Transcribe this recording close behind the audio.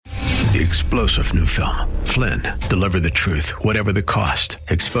The explosive new film, Flynn, deliver the truth, whatever the cost,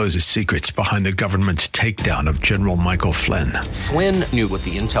 exposes secrets behind the government's takedown of General Michael Flynn. Flynn knew what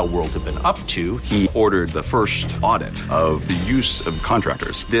the intel world had been up to. He ordered the first audit of the use of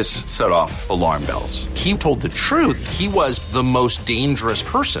contractors. This set off alarm bells. He told the truth. He was the most dangerous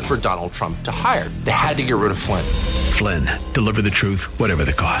person for Donald Trump to hire. They had to get rid of Flynn. Flynn, deliver the truth, whatever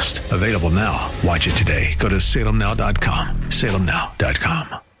the cost. Available now. Watch it today. Go to salemnow.com.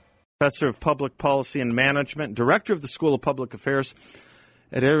 salemnow.com. Professor of Public Policy and Management, Director of the School of Public Affairs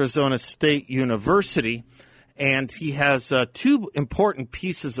at Arizona State University. And he has two important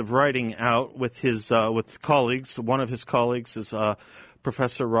pieces of writing out with his with colleagues. One of his colleagues is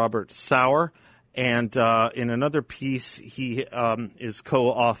Professor Robert Sauer. And in another piece, he is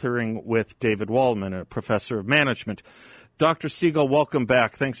co-authoring with David Waldman, a professor of management. Dr. Siegel, welcome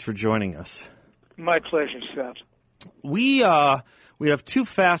back. Thanks for joining us. My pleasure, Seth. We have two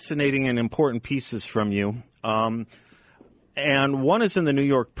fascinating and important pieces from you, and one is in the New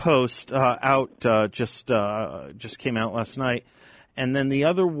York Post, just came out last night, and then the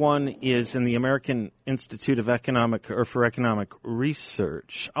other one is in the American Institute of Economic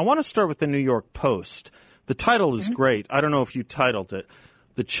Research. I want to start with the New York Post. The title is great. I don't know if you titled it,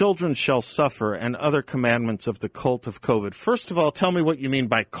 "The Children Shall Suffer and Other Commandments of the Cult of COVID." First of all, tell me what you mean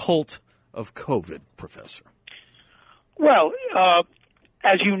by cult of COVID, Professor. Well,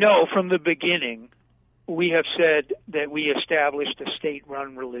 as you know, from the beginning, we have said that we established a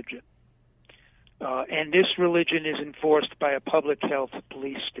state-run religion. And this religion is enforced by a public health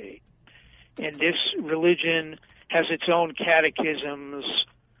police state. And this religion has its own catechisms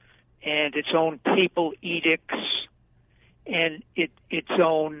and its own papal edicts and its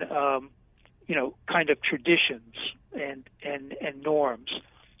own, kind of traditions and norms.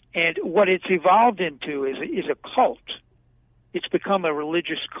 And what it's evolved into is a cult. It's become a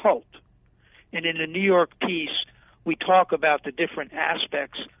religious cult. And in the New York piece, we talk about the different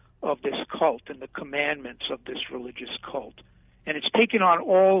aspects of this cult and the commandments of this religious cult. And it's taken on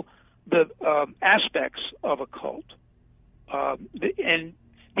all the aspects of a cult. And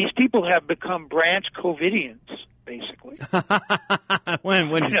these people have become branch COVIDians, basically. when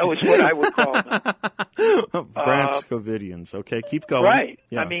is what I would call them. Branch COVIDians. Okay, keep going. Right.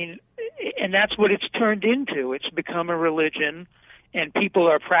 Yeah. I mean, and that's what it's turned into. It's become a religion, and people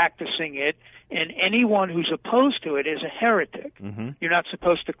are practicing it, and anyone who's opposed to it is a heretic. Mm-hmm. You're not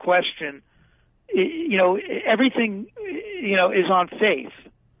supposed to question. Everything, is on faith,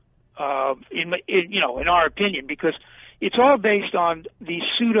 in our opinion, because it's all based on these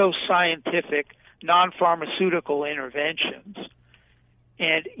pseudo-scientific, non-pharmaceutical interventions.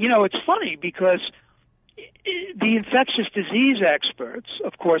 And, it's funny because the infectious disease experts,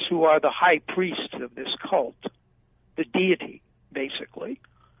 of course, who are the high priests of this cult, the deity, basically,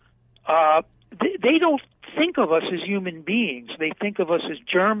 they don't think of us as human beings. They think of us as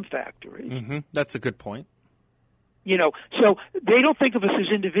germ factories. Mm-hmm. That's a good point. So they don't think of us as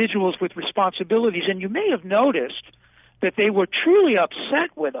individuals with responsibilities. And you may have noticed that they were truly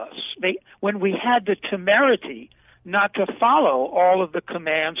upset with us when we had the temerity not to follow all of the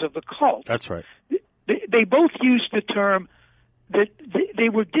commands of the cult. That's right. They both used the term that they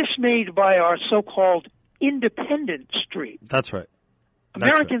were dismayed by our so-called independent streak. That's right.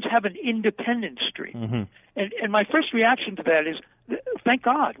 Americans have an independent streak. Mm-hmm. And my first reaction to that is, thank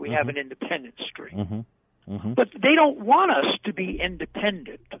God we have an independent streak. Mm-hmm. Mm-hmm. But they don't want us to be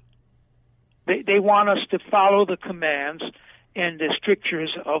independent. They want us to follow the commands and the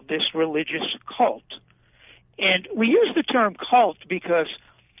strictures of this religious cult. And we use the term cult because,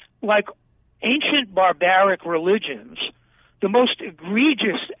 like ancient barbaric religions, the most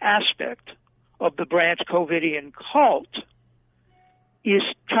egregious aspect of the Branch Covidian cult is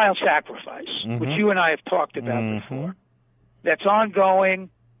child sacrifice, which you and I have talked about before. That's ongoing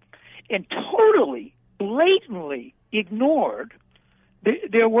and totally, blatantly ignored.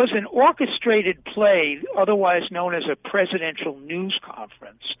 There was an orchestrated play, otherwise known as a presidential news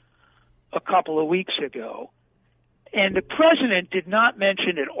conference, a couple of weeks ago, and the president did not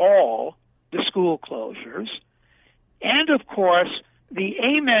mention at all the school closures, and of course, the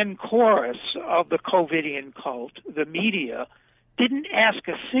amen chorus of the COVIDian cult, the media, didn't ask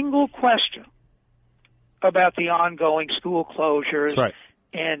a single question about the ongoing school closures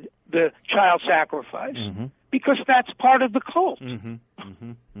and the child sacrifice, because that's part of the cult. The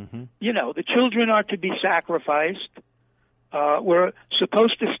children are to be sacrificed. We're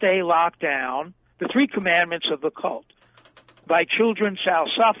supposed to stay locked down. The three commandments of the cult: thy children shall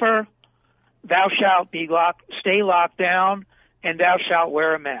suffer, thou shalt stay locked down, and thou shalt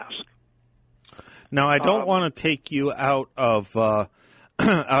wear a mask. Now, I don't want to take you out of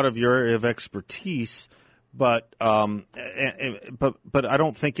out of your area of expertise, but I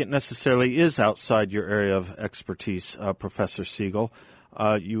don't think it necessarily is outside your area of expertise, Professor Siegel.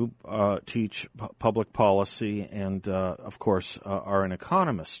 You teach public policy and, of course, are an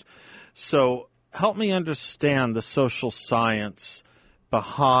economist. So help me understand the social science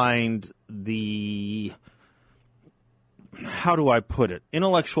behind the, how do I put it,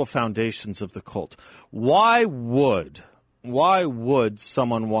 intellectual foundations of the cult. Why would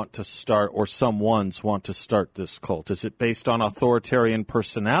someone want to start, or someone's want to start this cult? Is it based on authoritarian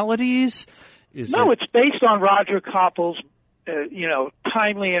personalities? It's based on Roger Koppel's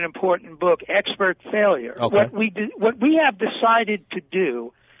timely and important book, Expert Failure. Okay. What we have decided to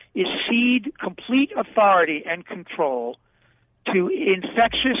do is cede complete authority and control to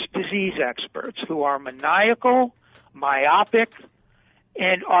infectious disease experts who are maniacal, myopic,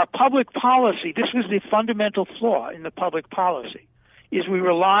 and our public policy, this was the fundamental flaw in the public policy, is we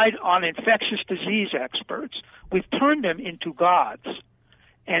relied on infectious disease experts. We've turned them into gods,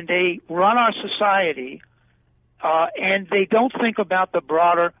 and they run our society, and they don't think about the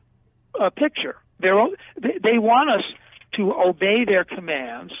broader picture. They want us to obey their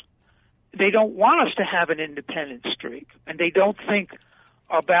commands. They don't want us to have an independent streak, and they don't think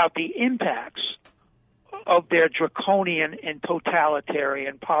about the impacts of their draconian and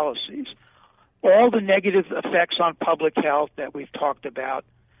totalitarian policies. All the negative effects on public health that we've talked about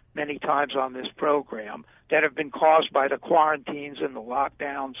many times on this program that have been caused by the quarantines and the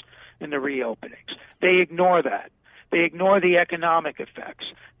lockdowns and the reopenings. They ignore that. They ignore the economic effects.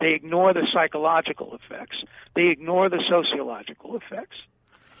 They ignore the psychological effects. They ignore the sociological effects.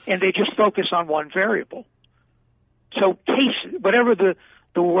 And they just focus on one variable. So whatever the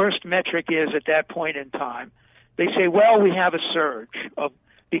worst metric is at that point in time, they say, well, we have a surge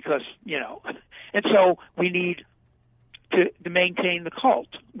because, and so we need to maintain the cult.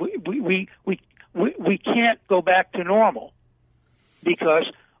 We can't go back to normal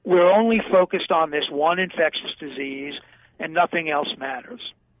because we're only focused on this one infectious disease and nothing else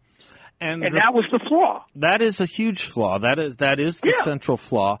matters. And that was the flaw. That is a huge flaw. That is the central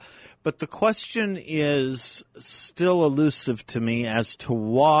flaw. But the question is still elusive to me as to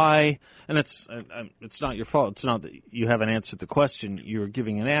why, and it's not your fault. It's not that you haven't answered the question. You're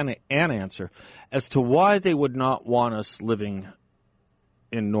giving an answer as to why they would not want us living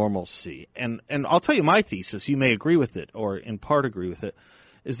in normalcy. And I'll tell you my thesis. You may agree with it, or in part agree with it,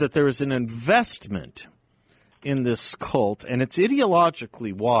 is that there is an investment in this cult, and it's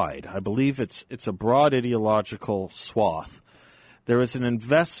ideologically wide. I believe it's a broad ideological swath. There is an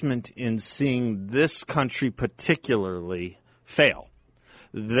investment in seeing this country particularly fail.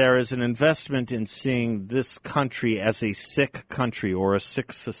 There is an investment in seeing this country as a sick country or a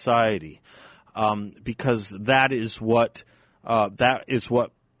sick society, because that is what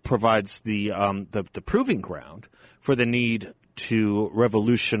provides the proving ground for the need to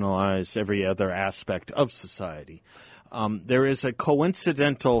revolutionize every other aspect of society. There is a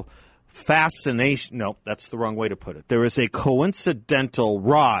coincidental fascination. No, that's the wrong way to put it. There is a coincidental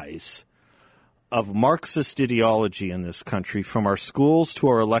rise of Marxist ideology in this country, from our schools to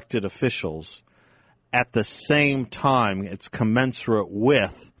our elected officials. At the same time, it's commensurate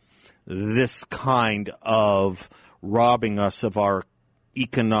with this kind of robbing us of our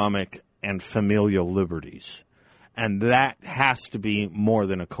economic and familial liberties. And that has to be more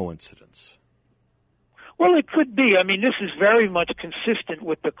than a coincidence. Well, it could be. I mean, this is very much consistent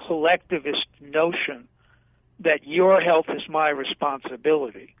with the collectivist notion that your health is my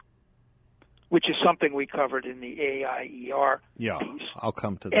responsibility, which is something we covered in the AIER piece. I'll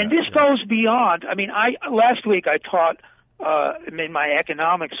come to that. And this goes beyond. I mean, last week I taught in my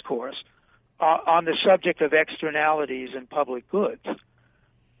economics course on the subject of externalities in public goods.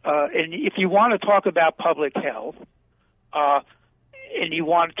 And if you want to talk about public health, and you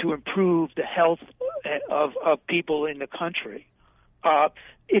want to improve the health of people in the country,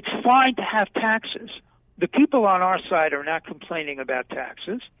 it's fine to have taxes. The people on our side are not complaining about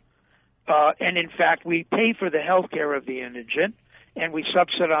taxes. And in fact, we pay for the health care of the indigent, and we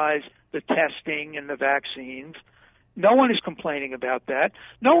subsidize the testing and the vaccines. No one is complaining about that.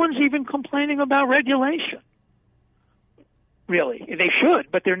 No one's even complaining about regulation. Really. They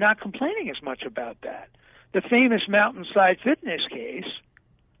should, but they're not complaining as much about that. The famous Mountainside Fitness case,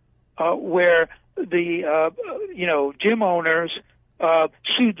 where the gym owners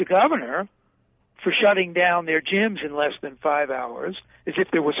sued the governor for shutting down their gyms in less than 5 hours, as if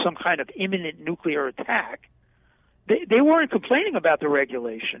there was some kind of imminent nuclear attack. They weren't complaining about the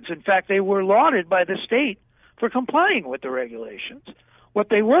regulations. In fact, they were lauded by the state for complying with the regulations. What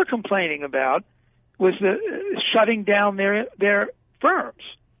they were complaining about was the shutting down their firms.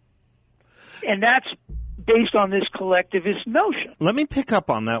 And that's based on this collectivist notion. Let me pick up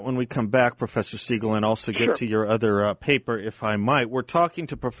on that when we come back, Professor Siegel, and also get to your other paper, if I might. We're talking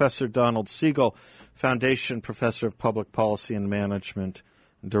to Professor Donald Siegel, Foundation Professor of Public Policy and Management,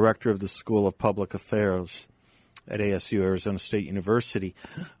 and Director of the School of Public Affairs at ASU, Arizona State University.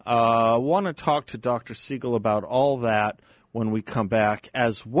 I want to talk to Dr. Siegel about all that when we come back,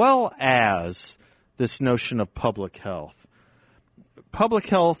 as well as this notion of public health. Public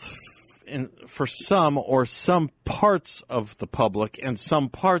health for some or some parts of the public and some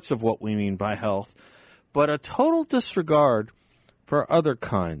parts of what we mean by health, but a total disregard for other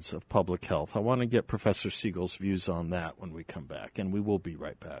kinds of public health. I want to get Professor Siegel's views on that when we come back, and we will be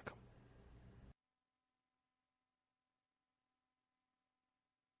right back.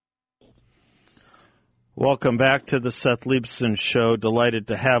 Welcome back to the Seth Leibsohn Show. Delighted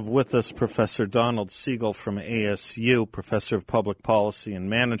to have with us Professor Donald Siegel from ASU, Professor of Public Policy and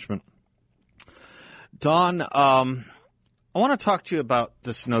Management. Don, I want to talk to you about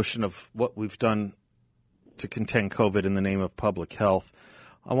this notion of what we've done to contain COVID in the name of public health.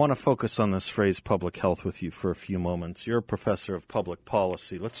 I want to focus on this phrase public health with you for a few moments. You're a professor of public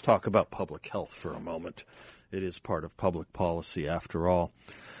policy. Let's talk about public health for a moment. It is part of public policy after all.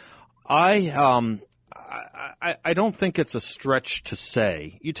 I don't think it's a stretch to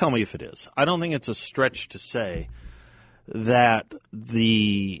say, you tell me if it is, I don't think it's a stretch to say that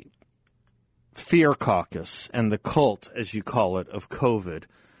the fear caucus and the cult, as you call it, of COVID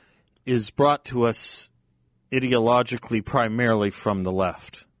is brought to us ideologically primarily from the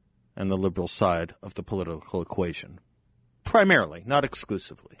left and the liberal side of the political equation. Primarily, not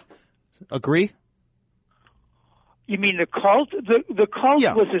exclusively. Agree? You mean the cult? The cult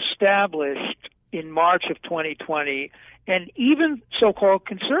was established in March of 2020, and even so-called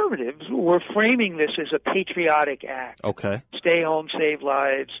conservatives were framing this as a patriotic act. Okay. Stay home, save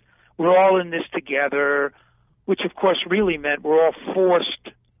lives. We're all in this together, which of course really meant we're all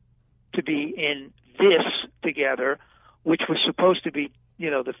forced to be in this together, which was supposed to be,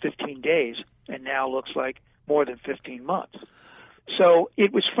 the 15 days, and now looks like more than 15 months. So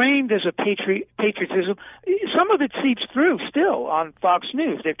it was framed as a patriotism. Some of it seeps through still on Fox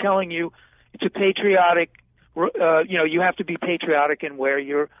News. They're telling you it's a patriotic, you have to be patriotic and wear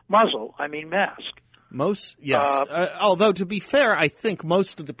your mask. Although, to be fair, I think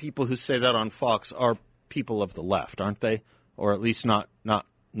most of the people who say that on Fox are people of the left, aren't they? Or at least not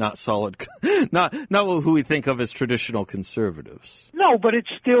solid, not who we think of as traditional conservatives. No, but it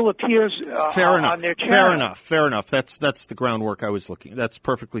still appears on their channel. Fair enough. That's the groundwork I was looking. That's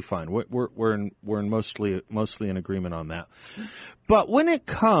perfectly fine. We're mostly in agreement on that. But when it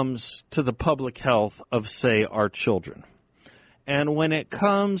comes to the public health of, say, our children, and when it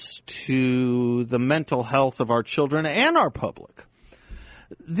comes to the mental health of our children and our public,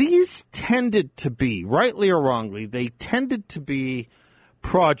 these tended to be, rightly or wrongly, they tended to be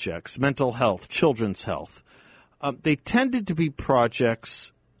projects, mental health, children's health. They tended to be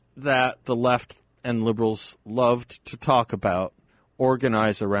projects that the left and liberals loved to talk about,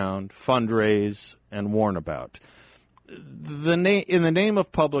 organize around, fundraise, and warn about. In the name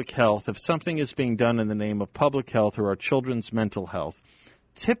of public health, if something is being done in the name of public health or our children's mental health,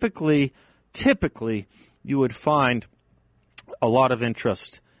 typically you would find a lot of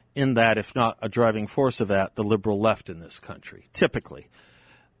interest in that, if not a driving force of that, the liberal left in this country, typically.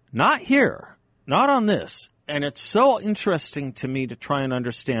 Not here, not on this. And it's so interesting to me to try and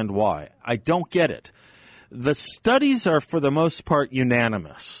understand why. I don't get it. The studies are, for the most part,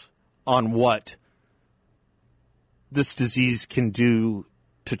 unanimous on what this disease can do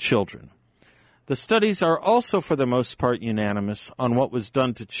to children. The studies are also, for the most part, unanimous on what was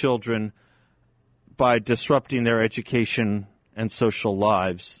done to children by disrupting their education and social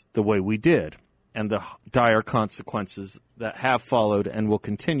lives the way we did, and the dire consequences that have followed and will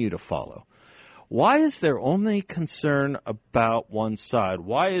continue to follow. Why is there only concern about one side?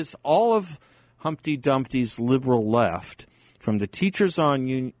 Why is all of Humpty Dumpty's liberal left, from the teachers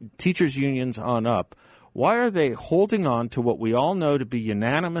unions on up, why are they holding on to what we all know to be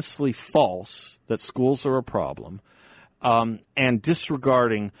unanimously false, that schools are a problem, and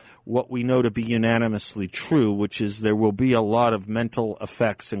disregarding what we know to be unanimously true, which is there will be a lot of mental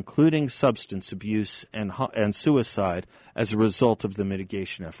effects, including substance abuse and suicide, as a result of the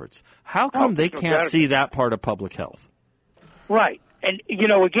mitigation efforts? How come they can't see that part of public health? Right. And,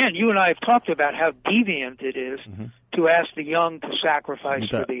 again, you and I have talked about how deviant it is to ask the young to sacrifice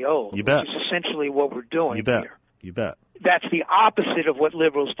for the old. You bet. Which is essentially what we're doing here. You bet. That's the opposite of what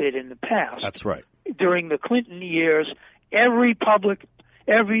liberals did in the past. That's right. During the Clinton years, every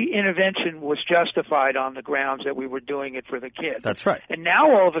every intervention was justified on the grounds that we were doing it for the kids. That's right. And now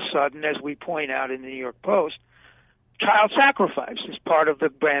all of a sudden, as we point out in the New York Post, child sacrifice is part of the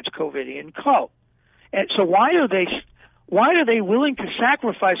Branch Covidian cult. And so why are they willing to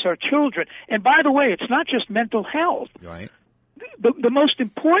sacrifice our children? And by the way, it's not just mental health. Right. The most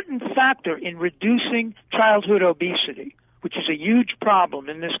important factor in reducing childhood obesity, which is a huge problem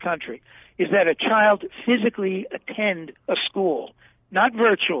in this country, is that a child physically attend a school, not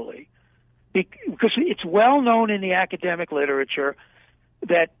virtually, because it's well known in the academic literature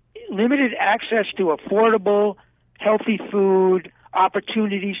that limited access to affordable, healthy food,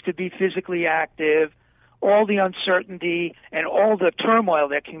 opportunities to be physically active, all the uncertainty and all the turmoil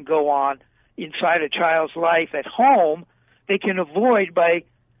that can go on inside a child's life at home, they can avoid by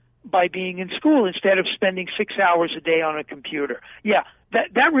being in school instead of spending 6 hours a day on a computer. Yeah,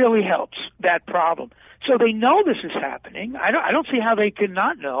 that really helps that problem. So they know this is happening. I don't see how they could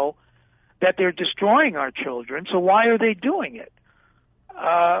not know that they're destroying our children. So why are they doing it?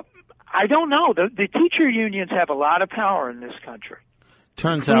 I don't know. The teacher unions have a lot of power in this country.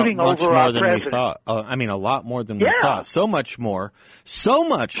 Turns out much more than we thought. A lot more than we thought. So much more,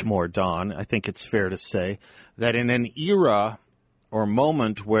 Don, I think it's fair to say, that in an era or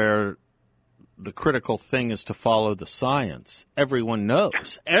moment where the critical thing is to follow the science, everyone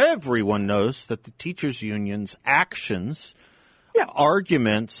knows that the teachers' unions' actions,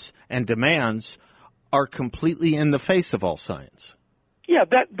 arguments, and demands are completely in the face of all science. Yeah,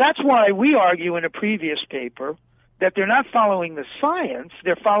 that's why we argue in a previous paper that they're not following the science,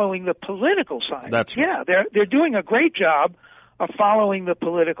 they're following the political science. That's right. Yeah, they're doing a great job of following the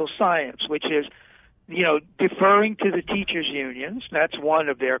political science, which is, deferring to the teachers' unions. That's one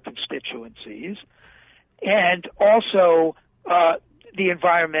of their constituencies. And also the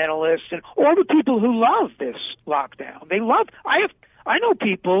environmentalists and all the people who love this lockdown. I know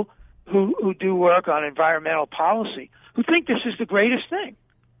people who do work on environmental policy who think this is the greatest thing.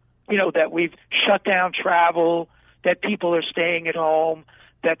 That we've shut down travel, that people are staying at home,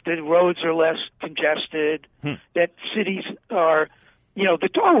 that the roads are less congested, that cities are,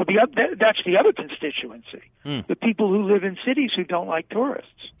 that's the other constituency, the people who live in cities who don't like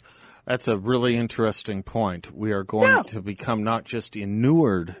tourists. That's a really interesting point. We are going to become not just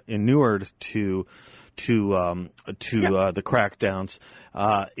inured to the crackdowns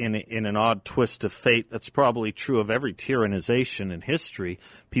in an odd twist of fate that's probably true of every tyrannization in history.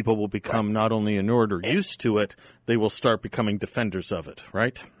 People will become not only inured or used to it, they will start becoming defenders of it,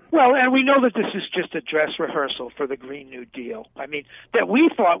 right? Well, and we know that this is just a dress rehearsal for the Green New Deal. I mean, that we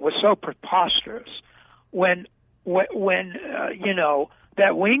thought was so preposterous when that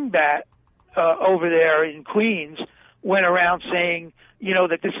wingbat over there in Queens went around saying,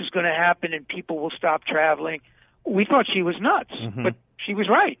 that this is going to happen and people will stop traveling. We thought she was nuts, but she was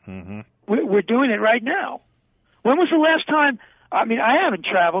right. We're doing it right now. When was the last time? I mean, I haven't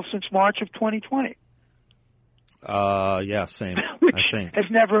traveled since March of 2020. Same. I think has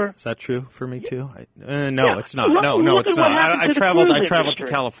never. Is that true for me too? No, it's not. No, it's not. I traveled to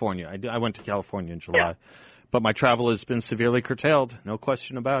California. I went to California in July, but my travel has been severely curtailed. No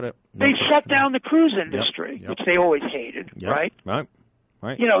question about it. They shut down the cruise industry, which they always hated. Right.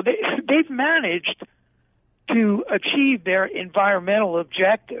 They've managed to achieve their environmental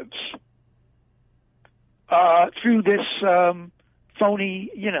objectives through this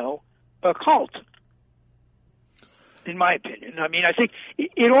phony, cult. In my opinion. I mean, I think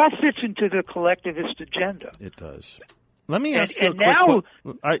it all fits into the collectivist agenda. It does. Let me ask you a quick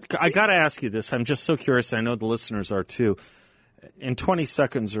I got to ask you this. I'm just so curious. I know the listeners are too. In 20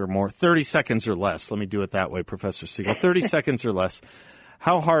 seconds or more, 30 seconds or less, let me do it that way, Professor Siegel, 30 seconds or less,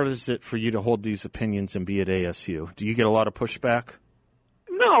 how hard is it for you to hold these opinions and be at ASU? Do you get a lot of pushback?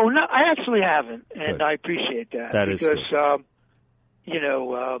 No, I actually haven't, and Good. I appreciate that. That is because, good.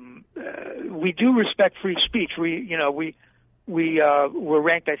 We do respect free speech. We're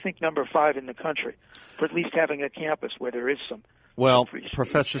ranked, I think, number 5 in the country for at least having a campus where there is some. Well,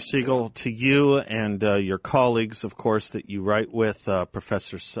 Professor Siegel, to you and your colleagues, of course, that you write with,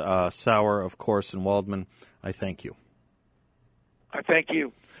 Professor Sauer, of course, and Waldman, I thank you. I thank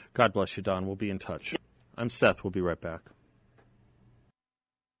you. God bless you, Don. We'll be in touch. I'm Seth. We'll be right back.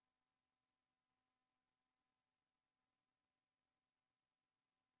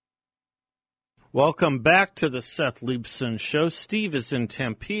 Welcome back to the Seth Leibsohn Show. Steve is in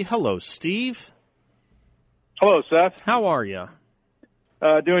Tempe. Hello, Steve. Hello, Seth. How are you?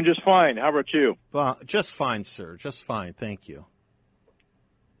 Doing just fine. How about you? Just fine, sir. Just fine. Thank you.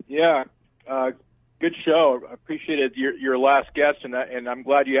 Yeah, good show. I appreciated your last guest, and I'm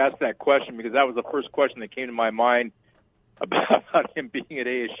glad you asked that question because that was the first question that came to my mind about him being at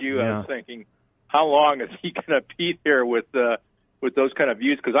ASU. Yeah. I was thinking, how long is he going to be there with those kind of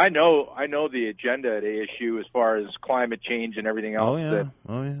views? Because I know the agenda at ASU as far as climate change and everything else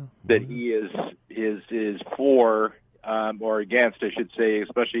that he is for or against, I should say,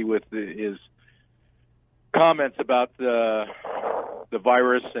 especially with his comments about the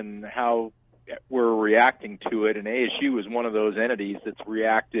virus and how we're reacting to it. And ASU is one of those entities that's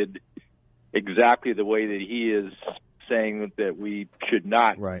reacted exactly the way that he is saying that we should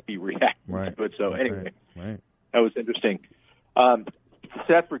not be reacting to it. So anyway, that was interesting.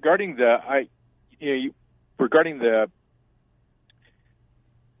 Seth, regarding the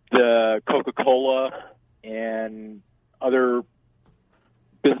Coca-Cola and other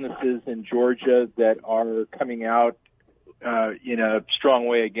businesses in Georgia that are coming out in a strong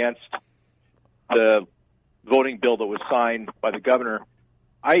way against the voting bill that was signed by the governor,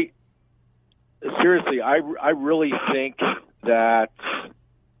 I really think that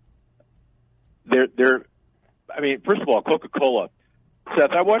they're. I mean, first of all, Coca-Cola.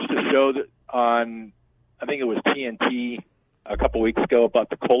 Seth, I watched a show on, I think it was TNT a couple weeks ago about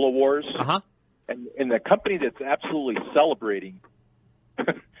the Cola Wars, and the company that's absolutely celebrating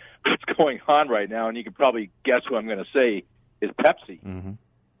what's going on right now, and you can probably guess who I'm going to say is Pepsi. Mm-hmm.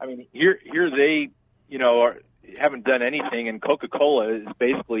 I mean, here they, haven't done anything, and Coca-Cola is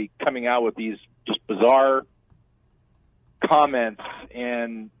basically coming out with these just bizarre comments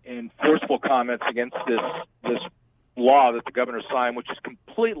and forceful comments against this law that the governor signed, which is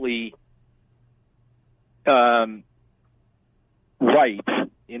completely right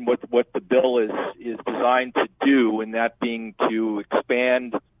in what the bill is designed to do, and that being to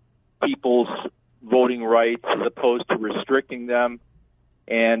expand people's voting rights as opposed to restricting them,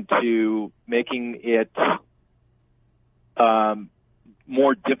 and to making it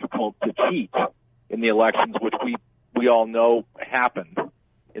more difficult to cheat in the elections, which we all know happened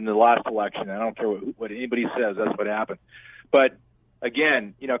in the last election. I don't care what anybody says, that's what happened. But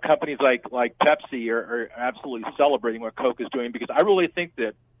again, companies like Pepsi are absolutely celebrating what Coke is doing, because I really think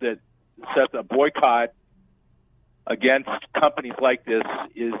that Seth, a boycott against companies like this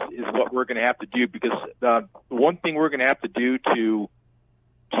is what we're going to have to do, because the one thing we're going to have to do to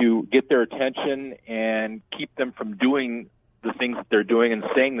get their attention and keep them from doing the things that they're doing and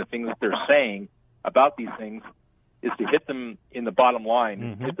saying the things that they're saying about these things is to hit them in the bottom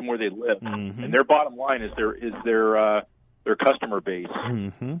line, hit them where they live. And their bottom line is their customer base.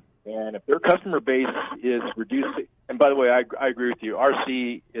 And if their customer base is reducing, and by the way, I agree with you.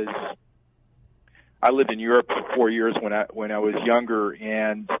 RC is. I lived in Europe for 4 years when I was younger,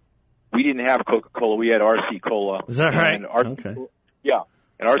 and we didn't have Coca-Cola. We had RC Cola. Is that right? Okay. Yeah,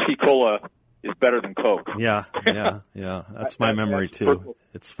 and RC Cola is better than Coke. Yeah. That's my memory too.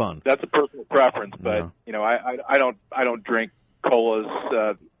 It's fun. That's a personal preference, but I don't drink colas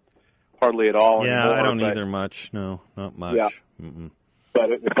hardly at all. Yeah, anymore, I don't either much. No, not much. Yeah.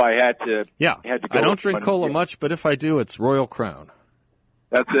 But if I had to, go I don't drink cola much, but if I do, it's Royal Crown.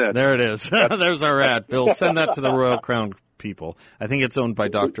 That's it. There it is. There's our ad. Bill, send that to the Royal Crown people. I think it's owned by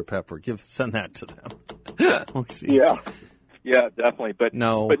Dr. Pepper. Send that to them. We'll see. Yeah, definitely. But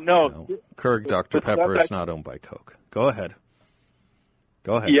no. Keurig Dr. Pepper is not owned by Coke. Go ahead.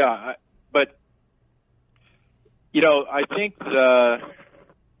 Yeah, but I think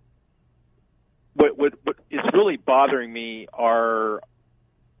what is really bothering me are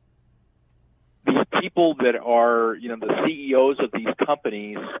these people that are, the CEOs of these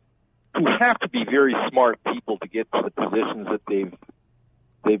companies, who have to be very smart people to get to the positions that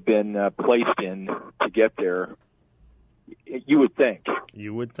they've been placed in to get there. You would think.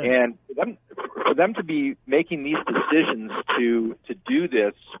 And for them to be making these decisions to do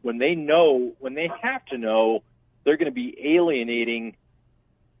this when they have to know they're going to be alienating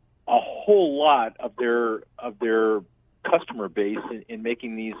a whole lot of their customer base in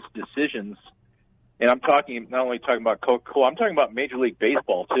making these decisions. And I'm not only talking about Coca-Cola, I'm talking about Major League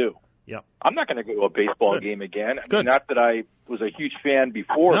Baseball too. Yeah, I'm not going to go to a baseball game again. Good. I mean, not that I was a huge fan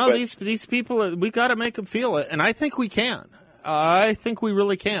before. No, but these people, we got to make them feel it, and I think we can. I think we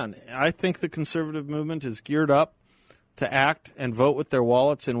really can. I think the conservative movement is geared up to act and vote with their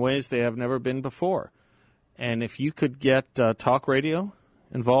wallets in ways they have never been before. And if you could get talk radio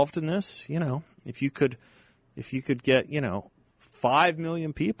involved in this, if you could get 5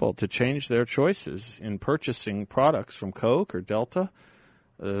 million people to change their choices in purchasing products from Coke or Delta,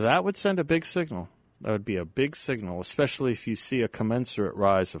 that would send a big signal. That would be a big signal, especially if you see a commensurate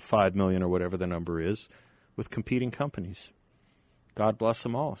rise of 5 million or whatever the number is with competing companies. God bless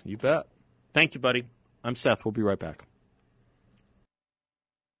them all. You bet. Thank you, buddy. I'm Seth. We'll be right back.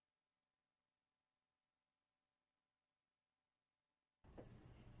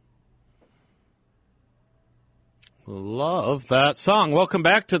 Love that song. Welcome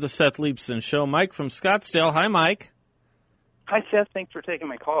back to the Seth Leibsohn Show. Mike from Scottsdale. Hi, Mike. Hi, Seth. Thanks for taking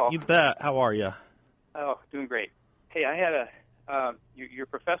my call. You bet. How are you? Oh, doing great. Hey, I had your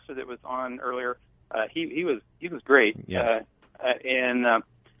professor that was on earlier. He was great. Yes.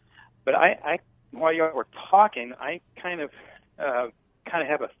 But I while you were talking, I kind of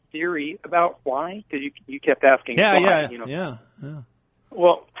have a theory about why, because you kept asking why. Yeah.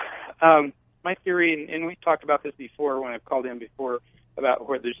 Well, my theory, and we talked about this before when I've called in before, about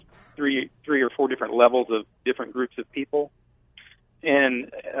where there's three or four different levels of different groups of people,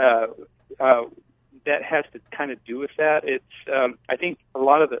 and that has to kind of do with that. It's I think a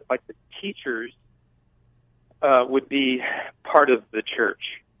lot of the teachers would be part of the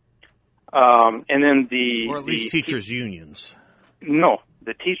church, and then or at least teachers' unions. No,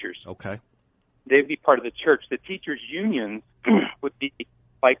 the teachers. Okay. They'd be part of the church. The teachers' unions would be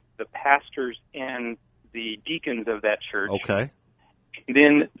like the pastors and the deacons of that church. Okay.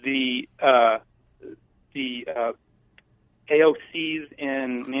 Then the AOCs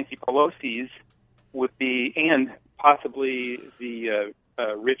and Nancy Pelosi's would be, and possibly the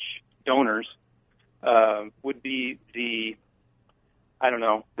rich donors would be the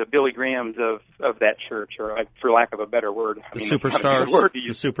Billy Grahams of that church, or for lack of a better word, the superstars,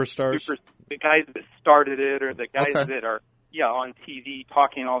 the guys that started it, or the guys that are on TV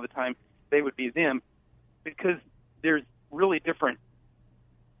talking all the time. They would be them, because there's really different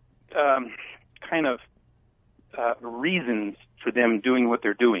kind of reasons for them doing what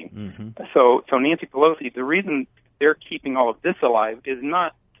they're doing. Mm-hmm. So Nancy Pelosi, the reason they're keeping all of this alive is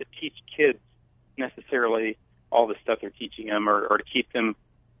not to teach kids necessarily all the stuff they're teaching them, or to keep them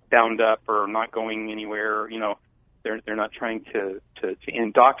bound up or not going anywhere. They're not trying to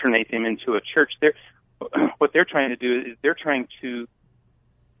indoctrinate them into a church. What they're trying to do is they're trying to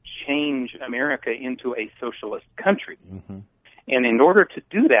change America into a socialist country. Mm-hmm. And in order to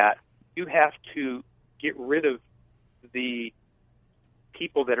do that, you have to get rid of the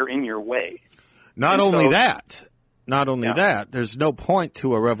people that are in your way. Not only that, there's no point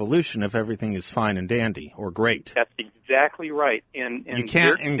to a revolution if everything is fine and dandy or great. That's exactly right. And you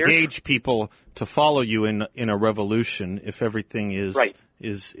can't engage people to follow you in a revolution if everything is right.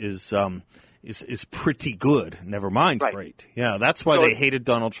 is pretty good. Never mind right. great. Yeah, that's why they hated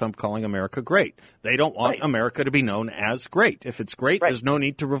Donald Trump calling America great. They don't want right. America to be known as great. If it's great, right. there's no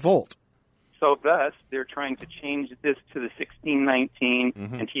need to revolt. So thus, they're trying to change this to the 1619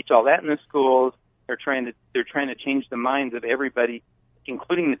 mm-hmm. and teach all that in the schools. They're trying to change the minds of everybody,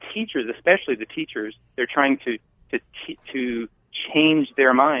 including the teachers, especially the teachers. They're trying to change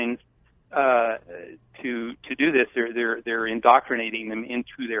their minds to do this. They're indoctrinating them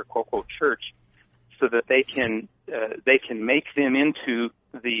into their quote unquote church, so that they can make them into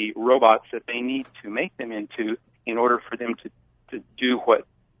the robots that they need to make them into in order for them to do what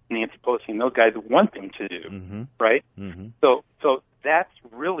Nancy Pelosi and those guys want them to do, mm-hmm. right? Mm-hmm. So that's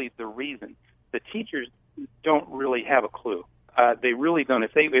really the reason. The teachers don't really have a clue. They really don't.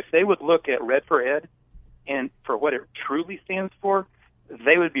 If they would look at Red for Ed and for what it truly stands for,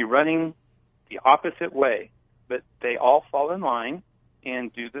 they would be running the opposite way. But they all fall in line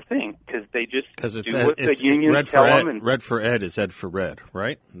and do the thing because they just do what the unions tell them. And Red for Ed is Ed for Red,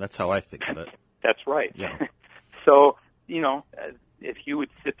 right? That's how I think of it. That's right. Yeah. So, if you would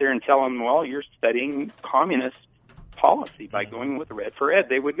sit there and tell them, well, you're studying communist policy by mm-hmm. going with Red for Ed,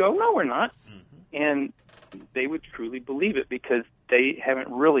 they would go, no, we're not. Mm-hmm. And they would truly believe it because they haven't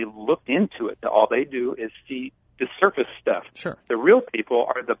really looked into it. All they do is see the surface stuff. Sure. The real people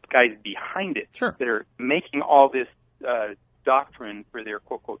are the guys behind it sure. that are making all this doctrine for their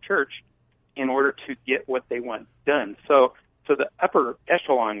quote-unquote church in order to get what they want done. So the upper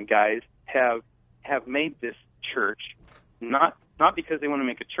echelon guys have made this church not because they want to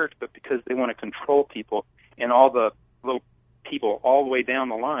make a church, but because they want to control people, and all the little people all the way down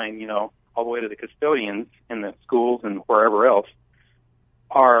the line, all the way to the custodians in the schools and wherever else,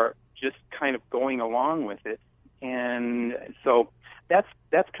 are just kind of going along with it. And so that's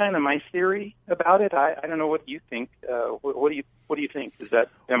kind of my theory about it. I don't know what you think. What do you think?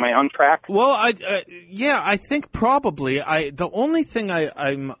 Am I on track? Well, I think probably. The only thing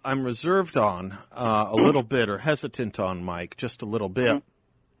I'm reserved on a little bit, or hesitant on, Mike, just a little bit,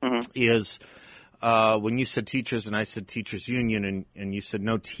 mm-hmm. is when you said teachers and I said teachers union, and you said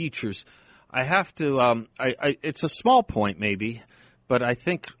no teachers. I have to. It's a small point maybe, but I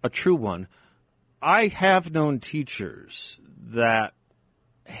think a true one. I have known teachers that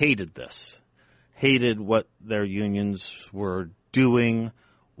hated this, hated what their unions were doing,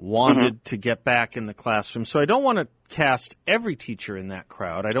 wanted to get back in the classroom. So I don't want to cast every teacher in that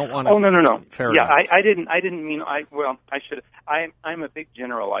crowd. I don't want to. Oh, no. Fair yeah, enough. I didn't mean, I should have. I'm a big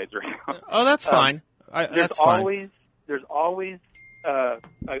generalizer. Oh, that's fine. That's fine. There's always a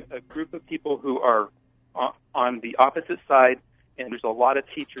group of people who are on the opposite side, and there's a lot of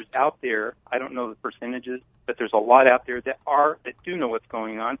teachers out there. I don't know the percentages, but there's a lot out there that do know what's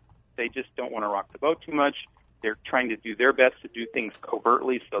going on. They just don't want to rock the boat too much. They're trying to do their best to do things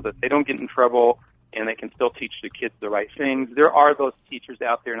covertly so that they don't get in trouble and they can still teach the kids the right things. There are those teachers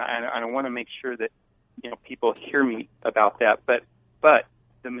out there, and I want to make sure that people hear me about that. But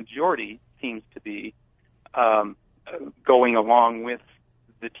the majority seems to be going along with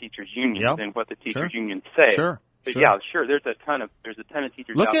the teachers' unions and what the teachers' unions say. But yeah, sure. There's a ton of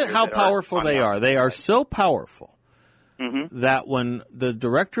teachers. Look out at there how that powerful they are. They are so powerful that when the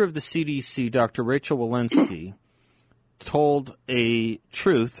director of the CDC, Dr. Rachel Walensky, told a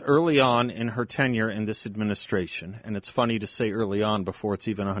truth early on in her tenure in this administration, and it's funny to say early on before it's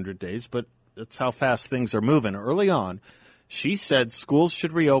even 100 days, but that's how fast things are moving. Early on, she said schools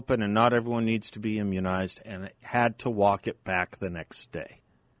should reopen and not everyone needs to be immunized, and had to walk it back the next day.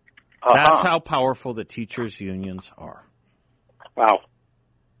 That's how powerful the teachers' unions are. Wow.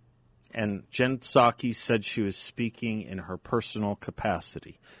 And Jen Psaki said she was speaking in her personal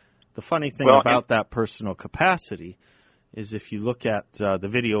capacity. The funny thing about that personal capacity is if you look at the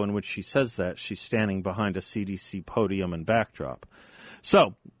video in which she says that, she's standing behind a CDC podium and backdrop.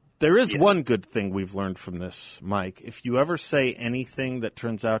 So there is one good thing we've learned from this, Mike. If you ever say anything that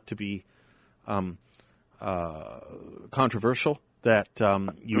turns out to be controversial, that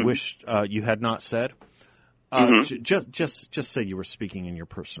you wished you had not said, just say you were speaking in your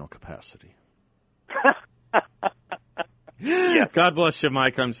personal capacity. God bless you,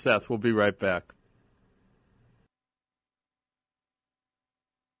 Mike. I'm Seth. We'll be right back.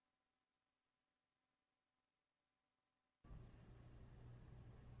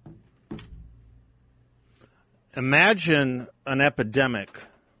 Imagine an epidemic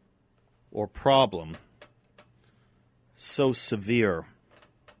or problem so severe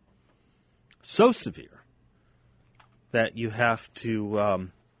that you have to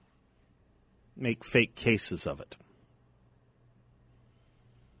make fake cases of it.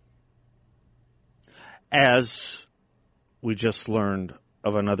 As we just learned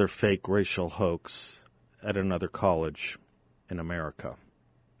of another fake racial hoax at another college in America.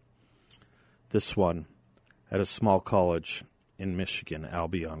 This one at a small college in Michigan,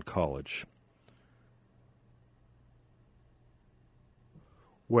 Albion College,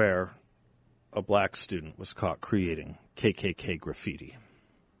 where a black student was caught creating KKK graffiti.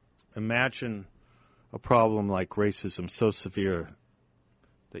 Imagine a problem like racism so severe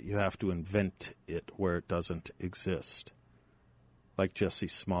that you have to invent it where it doesn't exist, like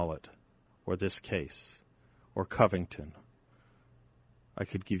Jussie Smollett, or this case, or Covington. I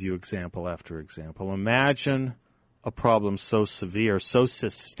could give you example after example. Imagine a problem so severe, so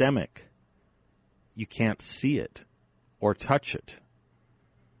systemic, you can't see it or touch it.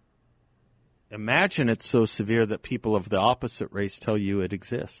 Imagine it's so severe that people of the opposite race tell you it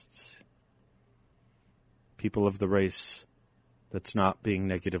exists. People of the race that's not being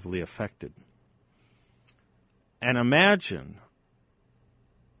negatively affected. And imagine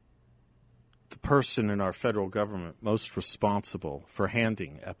the person in our federal government most responsible for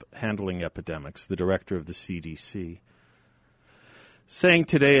handling epidemics, the director of the CDC, saying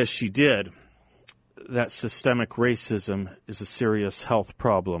today, as she did, that systemic racism is a serious health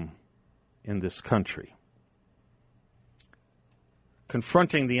problem in this country.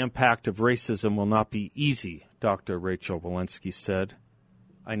 Confronting the impact of racism will not be easy, Dr. Rachel Walensky said.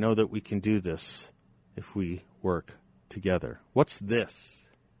 I know that we can do this if we work together. What's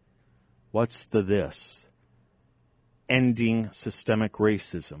this? What's the this? Ending systemic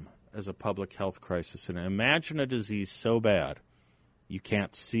racism as a public health crisis. And imagine a disease so bad you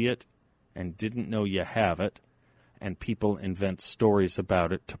can't see it and didn't know you have it, and people invent stories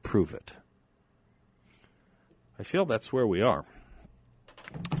about it to prove it. I feel that's where we are.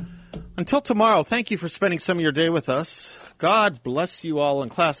 Until tomorrow, thank you for spending some of your day with us. God bless you all,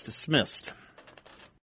 and class dismissed.